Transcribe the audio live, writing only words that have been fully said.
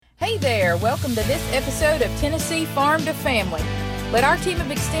Hey there, welcome to this episode of Tennessee Farm to Family. Let our team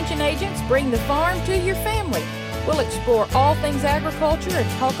of extension agents bring the farm to your family. We'll explore all things agriculture and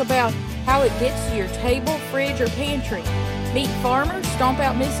talk about how it gets to your table, fridge, or pantry. Meet farmers, stomp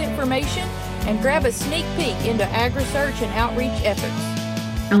out misinformation, and grab a sneak peek into agri-search and outreach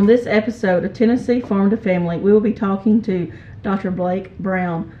efforts. On this episode of Tennessee Farm to Family, we will be talking to Dr. Blake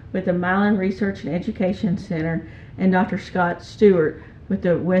Brown with the Milan Research and Education Center and Dr. Scott Stewart with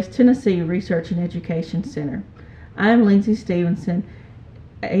the West Tennessee Research and Education Center. I am Lindsay Stevenson,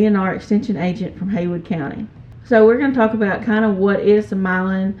 A&R Extension Agent from Haywood County. So we're going to talk about kind of what is the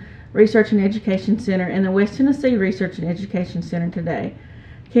Milan Research and Education Center and the West Tennessee Research and Education Center today.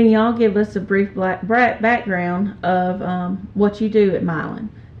 Can y'all give us a brief background of what you do at Milan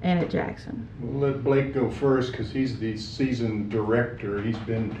and at Jackson? We'll let Blake go first because he's the seasoned director. He's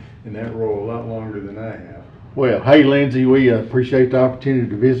been in that role a lot longer than I have. Well, hey Lindsay, we appreciate the opportunity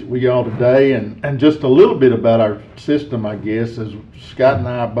to visit with y'all today, and just a little bit about our system, I guess, as Scott and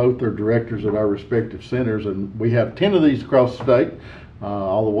I both are directors at our respective centers, and we have 10 of these across the state,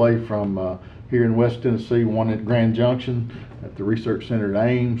 all the way from here in West Tennessee, one at Grand Junction, at the Research Center at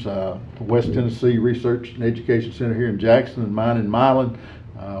Ames, West Tennessee Research and Education Center here in Jackson, and mine in Milan.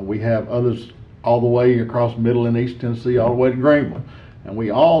 We have others all the way across Middle and East Tennessee, all the way to Greenville. And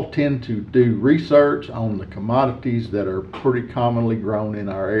we all tend to do research on the commodities that are pretty commonly grown in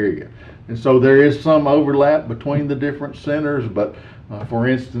our area. And so there is some overlap between the different centers, but for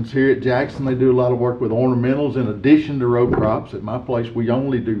instance, here at Jackson, they do a lot of work with ornamentals in addition to row crops. At my place, we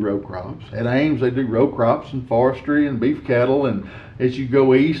only do row crops. At Ames, they do row crops and forestry and beef cattle. And as you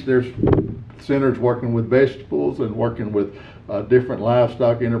go east, there's centers working with vegetables and working with different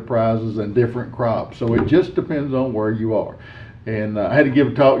livestock enterprises and different crops. So it just depends on where you are. And I had to give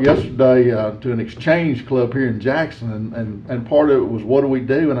a talk yesterday to an exchange club here in Jackson, and part of it was, what do we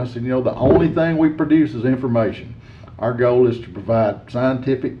do? And I said, the only thing we produce is information. Our goal is to provide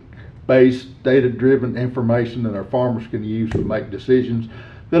scientific-based, data-driven information that our farmers can use to make decisions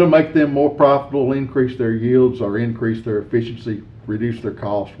that'll make them more profitable, increase their yields, or increase their efficiency, reduce their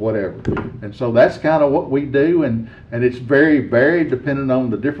costs, whatever. And so that's kind of what we do, and it's very varied depending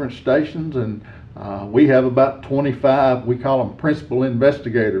on the different stations. And we have about 25, we call them principal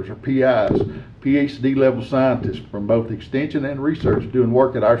investigators, or PIs, PhD level scientists from both extension and research doing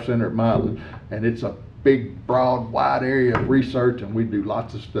work at our center at Milan. And it's a big, broad, wide area of research, and we do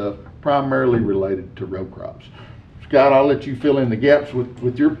lots of stuff primarily related to row crops. Scott, I'll let you fill in the gaps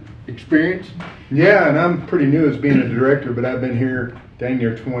with your experience. Yeah, and I'm pretty new as being a director, but I've been here dang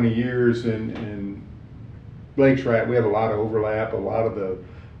near 20 years, and Blake's right, we have a lot of overlap. A lot of the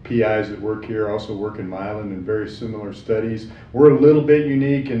PIs that work here also work in Milan in very similar studies. We're a little bit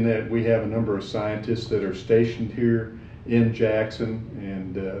unique in that we have a number of scientists that are stationed here in Jackson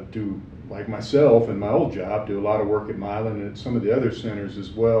and do, like myself and my old job, do a lot of work at Milan and at some of the other centers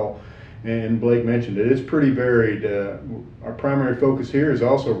as well. And Blake mentioned it, it's pretty varied. Our primary focus here is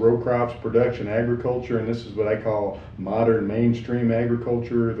also row crops, production, agriculture, and this is what I call modern mainstream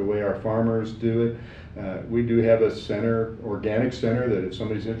agriculture, the way our farmers do it. We do have a center, organic center, that if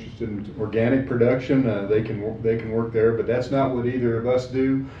somebody's interested in organic production, they can work there, but that's not what either of us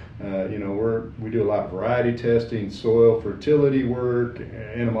do. We do a lot of variety testing, soil fertility work,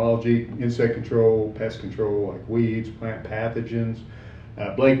 entomology, insect control, pest control like weeds, plant pathogens.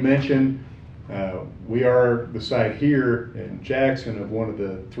 Blake mentioned we are the site here in Jackson of one of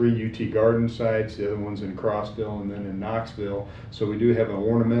the 3 UT Garden sites. The other one's in Crossville and then in Knoxville. So we do have an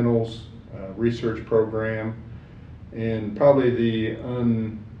ornamentals research program, and probably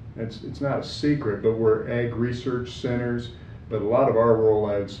it's not a secret, but we're ag research centers. But a lot of our role,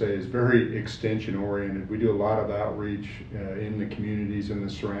 I would say, is very extension oriented. We do a lot of outreach in the communities in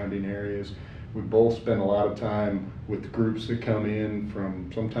the surrounding areas. We both spend a lot of time with groups that come in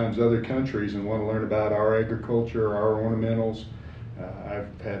from sometimes other countries and want to learn about our agriculture, our ornamentals. I've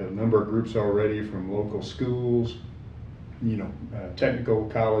had a number of groups already from local schools, technical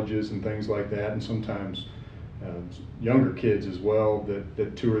colleges and things like that, and sometimes younger kids as well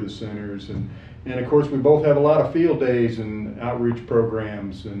that tour the centers. And of course, we both have a lot of field days and outreach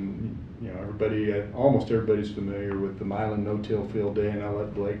programs, and almost everybody's familiar with the Milan No-Till Field Day, and I'll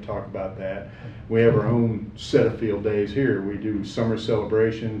let Blake talk about that. We have our own set of field days here. We do summer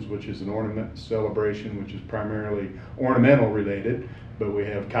celebrations, which is an ornament celebration, which is primarily ornamental related, but we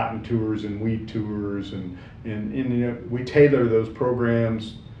have cotton tours and weed tours, and we tailor those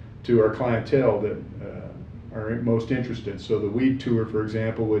programs to our clientele that are most interested. So the weed tour, for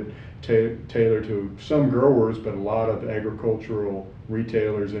example, would tailor to some growers, but a lot of agricultural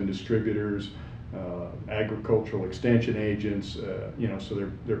retailers and distributors agricultural extension agents,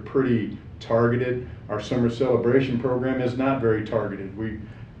 so they're pretty targeted. Our summer celebration program is not very targeted.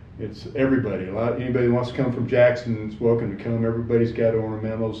 It's everybody. Anybody who wants to come from Jackson is welcome to come. Everybody's got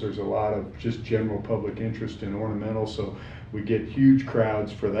ornamentals. There's a lot of just general public interest in ornamentals, so we get huge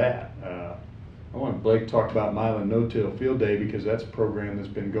crowds for that. I want Blake to talk about Milan No-Till Field Day, because that's a program that's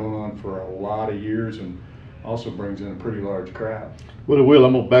been going on for a lot of years and also brings in a pretty large crowd. Well, Will,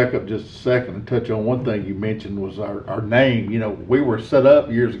 I'm going to back up just a second and touch on one thing you mentioned was our name. We were set up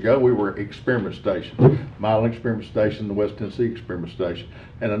years ago. We were Experiment Station, Milan Experiment Station, the West Tennessee Experiment Station.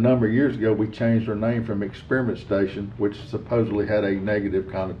 And a number of years ago, we changed our name from Experiment Station, which supposedly had a negative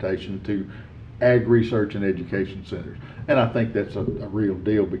connotation, to Ag Research and Education Centers. And I think that's a real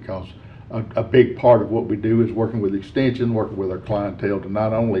deal, because a big part of what we do is working with Extension, working with our clientele to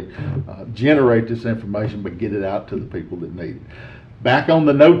not only generate this information, but get it out to the people that need it. Back on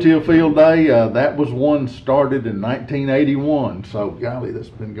the No-Till Field Day, that was one started in 1981. So, golly, that's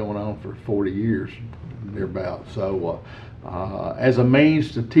been going on for 40 years, thereabout. So, as a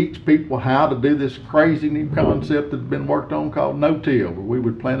means to teach people how to do this crazy new concept that's been worked on called no-till, where we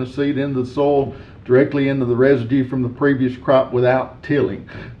would plant a seed into the soil directly into the residue from the previous crop without tilling.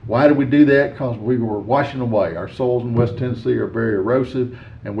 Why do we do that? Because we were washing away. Our soils in West Tennessee are very erosive,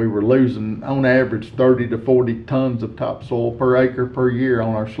 and we were losing on average 30 to 40 tons of topsoil per acre per year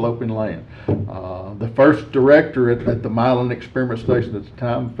on our sloping land. The first director at the Milan Experiment Station at the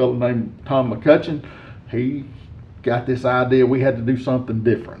time, a fellow named Tom McCutcheon, he got this idea we had to do something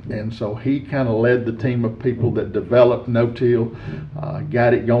different, and so he kind of led the team of people that developed no-till,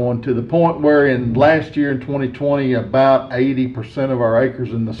 got it going to the point where in last year in 2020 about 80% of our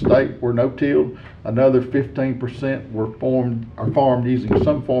acres in the state were no-tilled. Another 15% were farmed using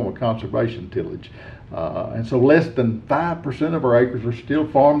some form of conservation tillage, and so less than 5% of our acres are still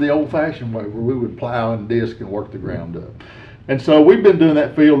farmed the old-fashioned way, where we would plow and disc and work the ground up. And so we've been doing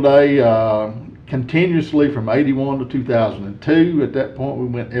that field day continuously from 81 to 2002. At that point, we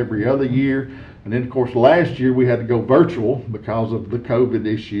went every other year. And then, of course, last year we had to go virtual because of the COVID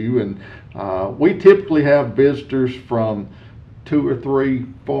issue. And we typically have visitors from 2 or 3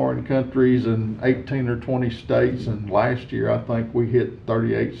 foreign countries and 18 or 20 states. And last year, I think we hit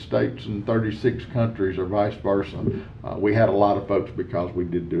 38 states and 36 countries, or vice versa. We had a lot of folks because we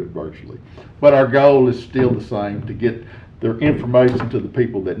did do it virtually. But our goal is still the same, to get their information to the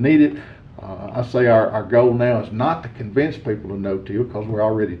people that need it. I say our goal now is not to convince people to no-till, because we're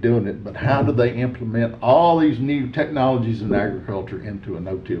already doing it, but how do they implement all these new technologies in agriculture into a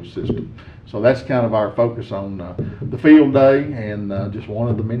no-till system? So that's kind of our focus on the field day, and just one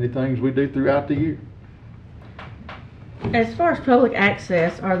of the many things we do throughout the year. As far as public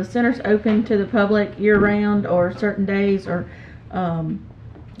access, are the centers open to the public year-round or certain days, or can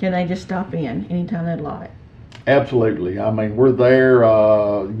they just stop in anytime they'd like? Absolutely. I mean, we're there,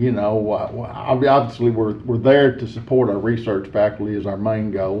 obviously we're there to support our research faculty is our main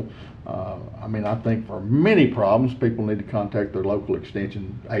goal. I think for many problems, people need to contact their local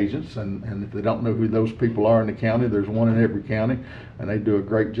extension agents, and if they don't know who those people are in the county, there's one in every county, and they do a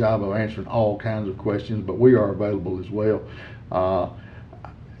great job of answering all kinds of questions, but we are available as well.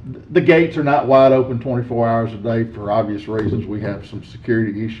 The gates are not wide open 24 hours a day for obvious reasons. We have some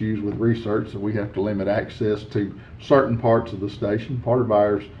security issues with research, so we have to limit access to certain parts of the station. Part of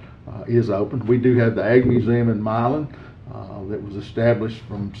ours is open. We do have the Ag Museum in Milan that was established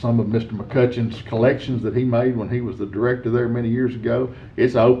from some of Mr. McCutcheon's collections that he made when he was the director there many years ago.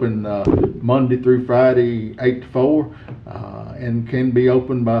 It's open Monday through Friday, 8 to 4, and can be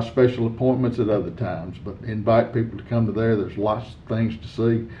opened by special appointments at other times. But invite people to come to there. There's lots of things to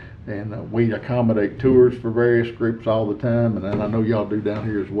see, and we accommodate tours for various groups all the time, and I know y'all do down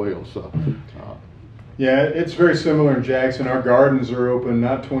here as well. So. Yeah, it's very similar in Jackson. Our gardens are open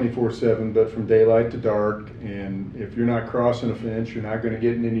not 24/7, but from daylight to dark. And if you're not crossing a fence, you're not going to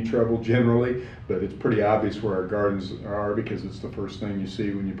get in any trouble generally. But it's pretty obvious where our gardens are, because it's the first thing you see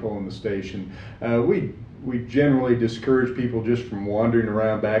when you pull in the station. We generally discourage people just from wandering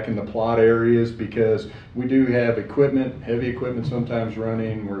around back in the plot areas, because we do have equipment, heavy equipment sometimes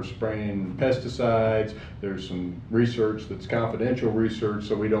running. We're spraying pesticides. There's some research that's confidential research,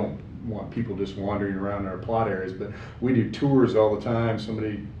 so we don't want people just wandering around our plot areas. But we do tours all the time.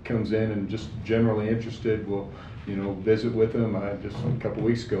 Somebody comes in and just generally interested, we'll visit with them. I just a couple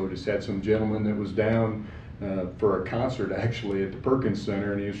weeks ago just had some gentleman that was down for a concert actually at the Perkins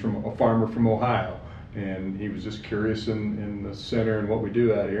Center, and he was from a farmer from Ohio. And he was just curious in the center and what we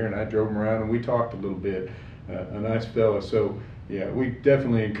do out here, and I drove him around and we talked a little bit. A nice fella. So yeah, we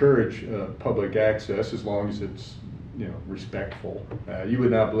definitely encourage public access, as long as it's respectful. You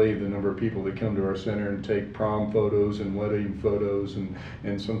would not believe the number of people that come to our center and take prom photos and wedding photos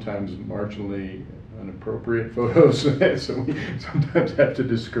and sometimes marginally inappropriate photos. So we sometimes have to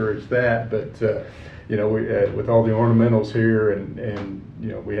discourage that. But with all the ornamentals here, and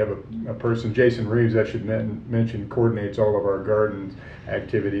we have a person, Jason Reeves, I should mention, coordinates all of our garden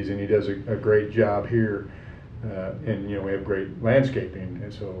activities, and he does a great job here. And we have great landscaping,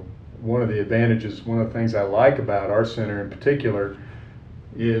 and so one of the advantages, one of the things I like about our center in particular,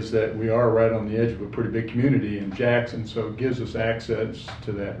 is that we are right on the edge of a pretty big community in Jackson, so it gives us access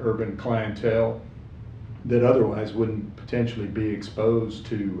to that urban clientele that otherwise wouldn't potentially be exposed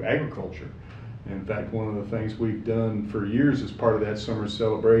to agriculture. In fact, one of the things we've done for years as part of that summer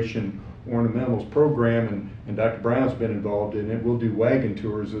celebration ornamentals program, and Dr. Brown's been involved in it, we'll do wagon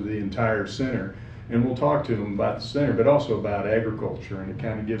tours of the entire center, and we'll talk to them about the center, but also about agriculture, and it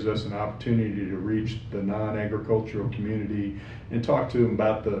kind of gives us an opportunity to reach the non-agricultural community and talk to them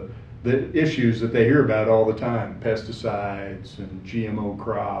about the issues that they hear about all the time, pesticides and GMO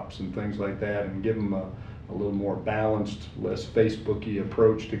crops and things like that, and give them a little more balanced, less Facebooky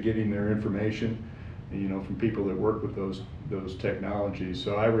approach to getting their information, from people that work with those technologies.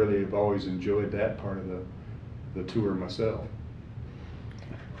 So I really have always enjoyed that part of the tour myself.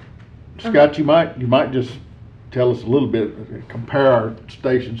 Scott, you might just tell us a little bit, compare our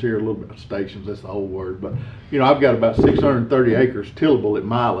stations here a little bit. Stations, that's the whole word, but I've got about 630 acres tillable at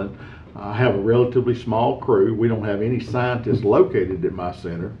Milan. I have a relatively small crew. We don't have any scientists located at my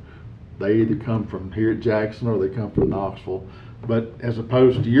center. They either come from here at Jackson or they come from Knoxville. But as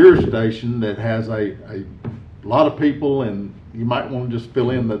opposed to your station that has a lot of people, and you might want to just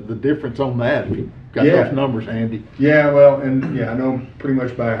fill in the difference on that if you got those numbers handy. Yeah, well, and I know pretty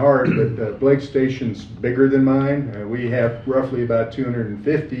much by heart, but Blake's station's bigger than mine. We have roughly about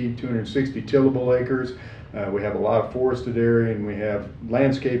 260 tillable acres. We have a lot of forested area, and we have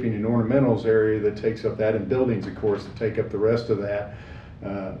landscaping and ornamentals area that takes up that, and buildings, of course, that take up the rest of that.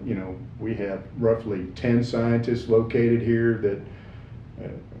 We have roughly 10 scientists located here that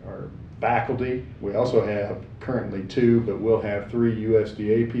are faculty. We also have currently 2, but we'll have 3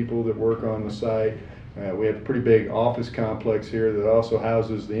 USDA people that work on the site. We have a pretty big office complex here that also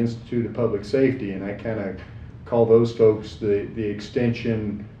houses the Institute of Public Safety, and I kind of call those folks the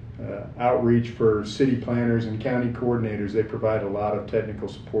extension outreach for city planners and county coordinators. They provide a lot of technical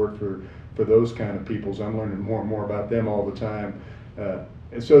support for those kind of people. So I'm learning more and more about them all the time.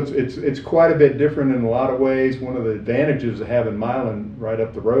 And so it's quite a bit different in a lot of ways. One of the advantages of having Milan right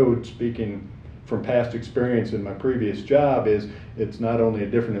up the road, speaking from past experience in my previous job, is it's not only a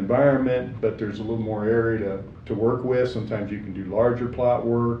different environment, but there's a little more area to work with. Sometimes you can do larger plot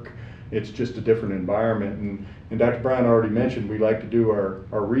work. It's just a different environment. And Dr. Brown already mentioned we like to do our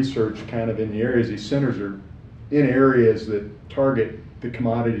research kind of in the areas. These centers are in areas that target the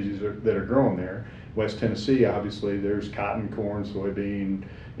commodities that are grown there. West Tennessee, obviously, there's cotton, corn, soybean,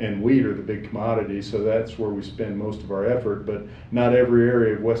 and wheat are the big commodities, so that's where we spend most of our effort. But not every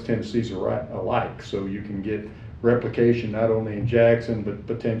area of West Tennessee is alike, so you can get replication not only in Jackson, but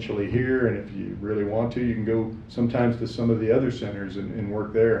potentially here, and if you really want to, you can go sometimes to some of the other centers and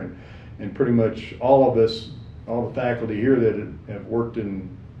work there. And pretty much all of us, all the faculty here that have worked in,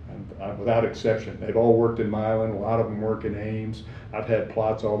 without exception, they've all worked in Milan. A lot of them work in Ames. I've had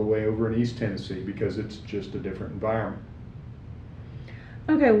plots all the way over in East Tennessee because it's just a different environment.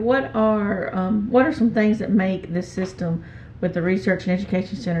 Okay, what are some things that make this system with the research and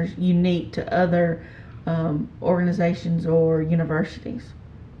education centers unique to other organizations or universities?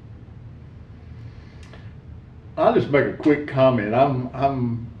 I'll just make a quick comment.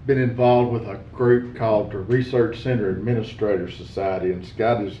 I'm been involved with a group called the Research Center Administrators Society, and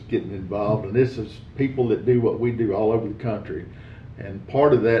Scott is getting involved, and this is people that do what we do all over the country. And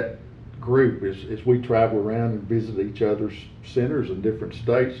part of that group is we travel around and visit each other's centers in different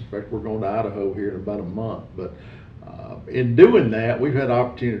states. In fact, we're going to Idaho here in about a month. But in doing that, we've had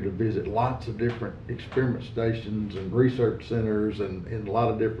opportunity to visit lots of different experiment stations and research centers in a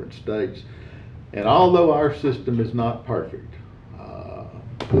lot of different states. And although our system is not perfect,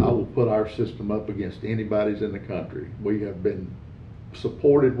 I will put our system up against anybody's in the country. We have been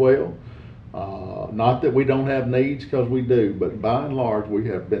supported well. Not that we don't have needs, because we do, but by and large we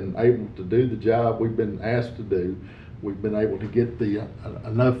have been able to do the job we've been asked to do. We've been able to get the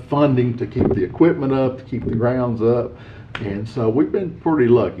enough funding to keep the equipment up, to keep the grounds up, and so we've been pretty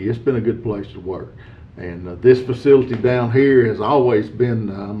lucky. It's been a good place to work. And this facility down here has always been,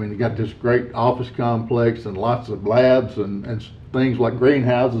 you got this great office complex and lots of labs and things like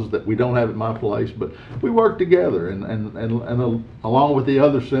greenhouses that we don't have at my place, but we work together and along with the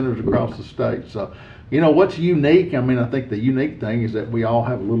other centers across the state. So What's unique? I mean, I think the unique thing is that we all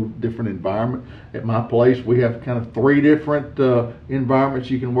have a little different environment. At my place, we have kind of 3 different environments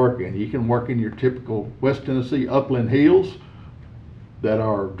you can work in. You can work in your typical West Tennessee upland hills that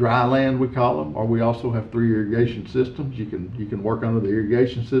are dry land, we call them, or we also have 3 irrigation systems. You can work under the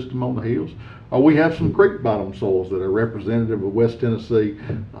irrigation system on the hills, or we have some creek bottom soils that are representative of West Tennessee,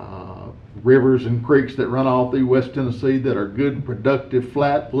 rivers and creeks that run all through West Tennessee that are good, productive,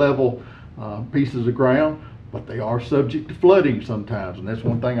 flat, level pieces of ground, but they are subject to flooding sometimes, and that's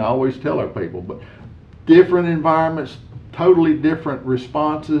one thing I always tell our people. But different environments, totally different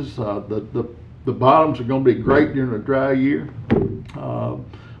responses. The bottoms are going to be great during a dry year.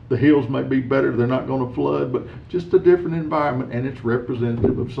 The hills may be better, they're not going to flood, but just a different environment, and it's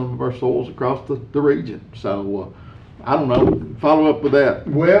representative of some of our soils across the region. So I don't know, follow up with that.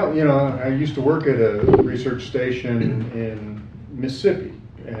 Well, I used to work at a research station in Mississippi.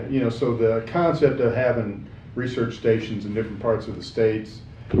 So the concept of having research stations in different parts of the states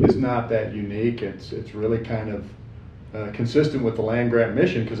is not that unique. It's really kind of consistent with the land grant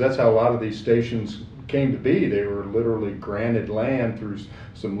mission, because that's how a lot of these stations came to be. They were literally granted land through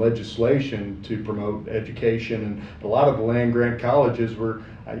some legislation to promote education, and a lot of the land grant colleges were,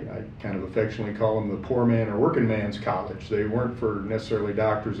 I kind of affectionately call them the poor man or working man's college. They weren't for necessarily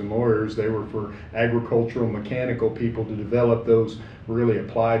doctors and lawyers. They were for agricultural, mechanical people to develop those really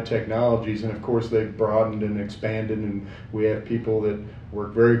applied technologies. And of course they've broadened and expanded, and we have people that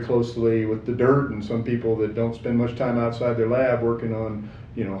work very closely with the dirt, and some people that don't spend much time outside their lab working on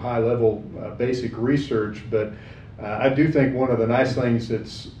high level basic research. But I do think one of the nice things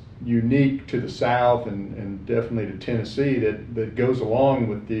that's unique to the South and definitely to Tennessee that goes along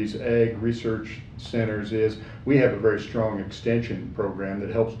with these ag research centers is we have a very strong extension program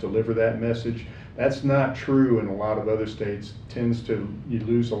that helps deliver that message. That's not true in a lot of other states. You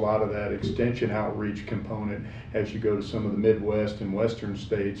lose a lot of that extension outreach component as you go to some of the Midwest and Western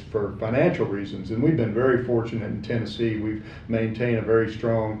states for financial reasons. And we've been very fortunate in Tennessee. We've maintained a very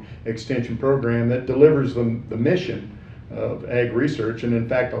strong extension program that delivers the mission of ag research. And in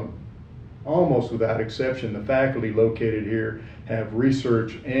fact, almost without exception, the faculty located here have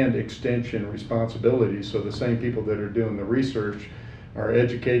research and extension responsibilities. So the same people that are doing the research are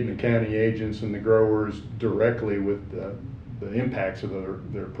educating the county agents and the growers directly with the impacts of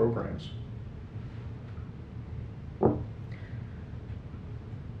their programs.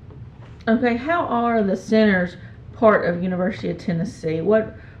 Okay, how are the centers part of University of Tennessee?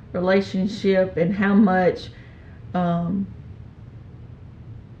 What relationship and how much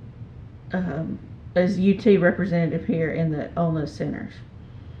is UT representative here on the centers?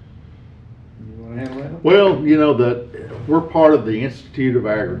 You want to handle that? Well, that we're part of the Institute of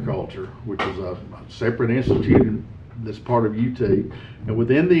Agriculture, which is a separate institute that's part of UT. And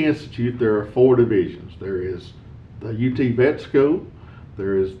within the institute, there are 4 divisions. There is the UT Vet School.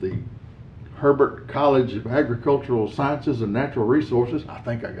 There is the Herbert College of Agricultural Sciences and Natural Resources. I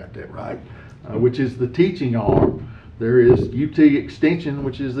think I got that right. Which is the teaching arm. There is UT Extension,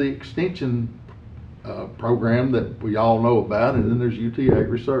 which is the extension program that we all know about, and then there's UT Ag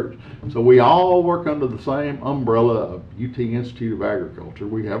Research. So we all work under the same umbrella of UT Institute of Agriculture.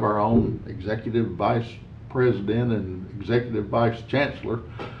 We have our own executive vice president and executive vice chancellor.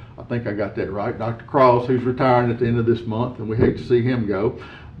 I think I got that right, Dr. Cross, who's retiring at the end of this month, and we hate to see him go.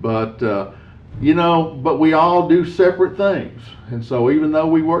 But but we all do separate things, and so even though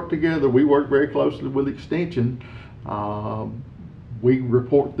we work together, we work very closely with Extension. We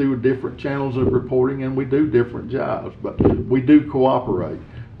report through different channels of reporting, and we do different jobs, but we do cooperate.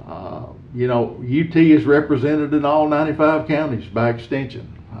 UT is represented in all 95 counties by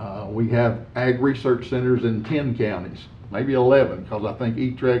Extension. We have ag research centers in 10 counties, maybe 11, because I think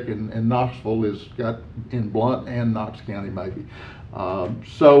Etreck and Knoxville is got in Blount and Knox County maybe.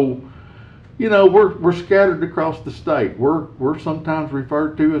 We're scattered across the state. We're sometimes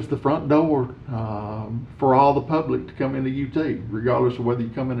referred to as the front door for all the public to come into UT, regardless of whether you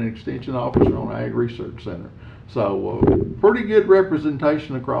come in an extension office or on an ag research center. So pretty good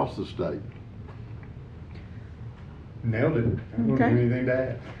representation across the state. Nailed it. I don't have anything to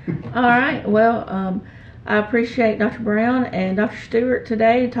add. All right. Well, I appreciate Dr. Brown and Dr. Stewart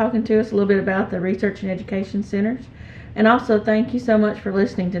today talking to us a little bit about the research and education centers. And also thank you so much for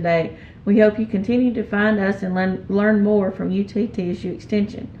listening today. We hope you continue to find us and learn more from UT TSU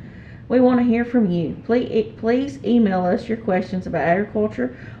Extension. We want to hear from you. Please email us your questions about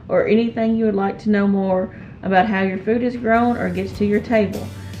agriculture or anything you would like to know more about how your food is grown or gets to your table.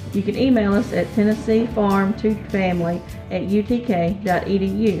 You can email us at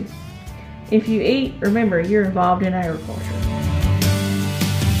TennesseeFarm2Family@utk.edu. If you eat, remember you're involved in agriculture.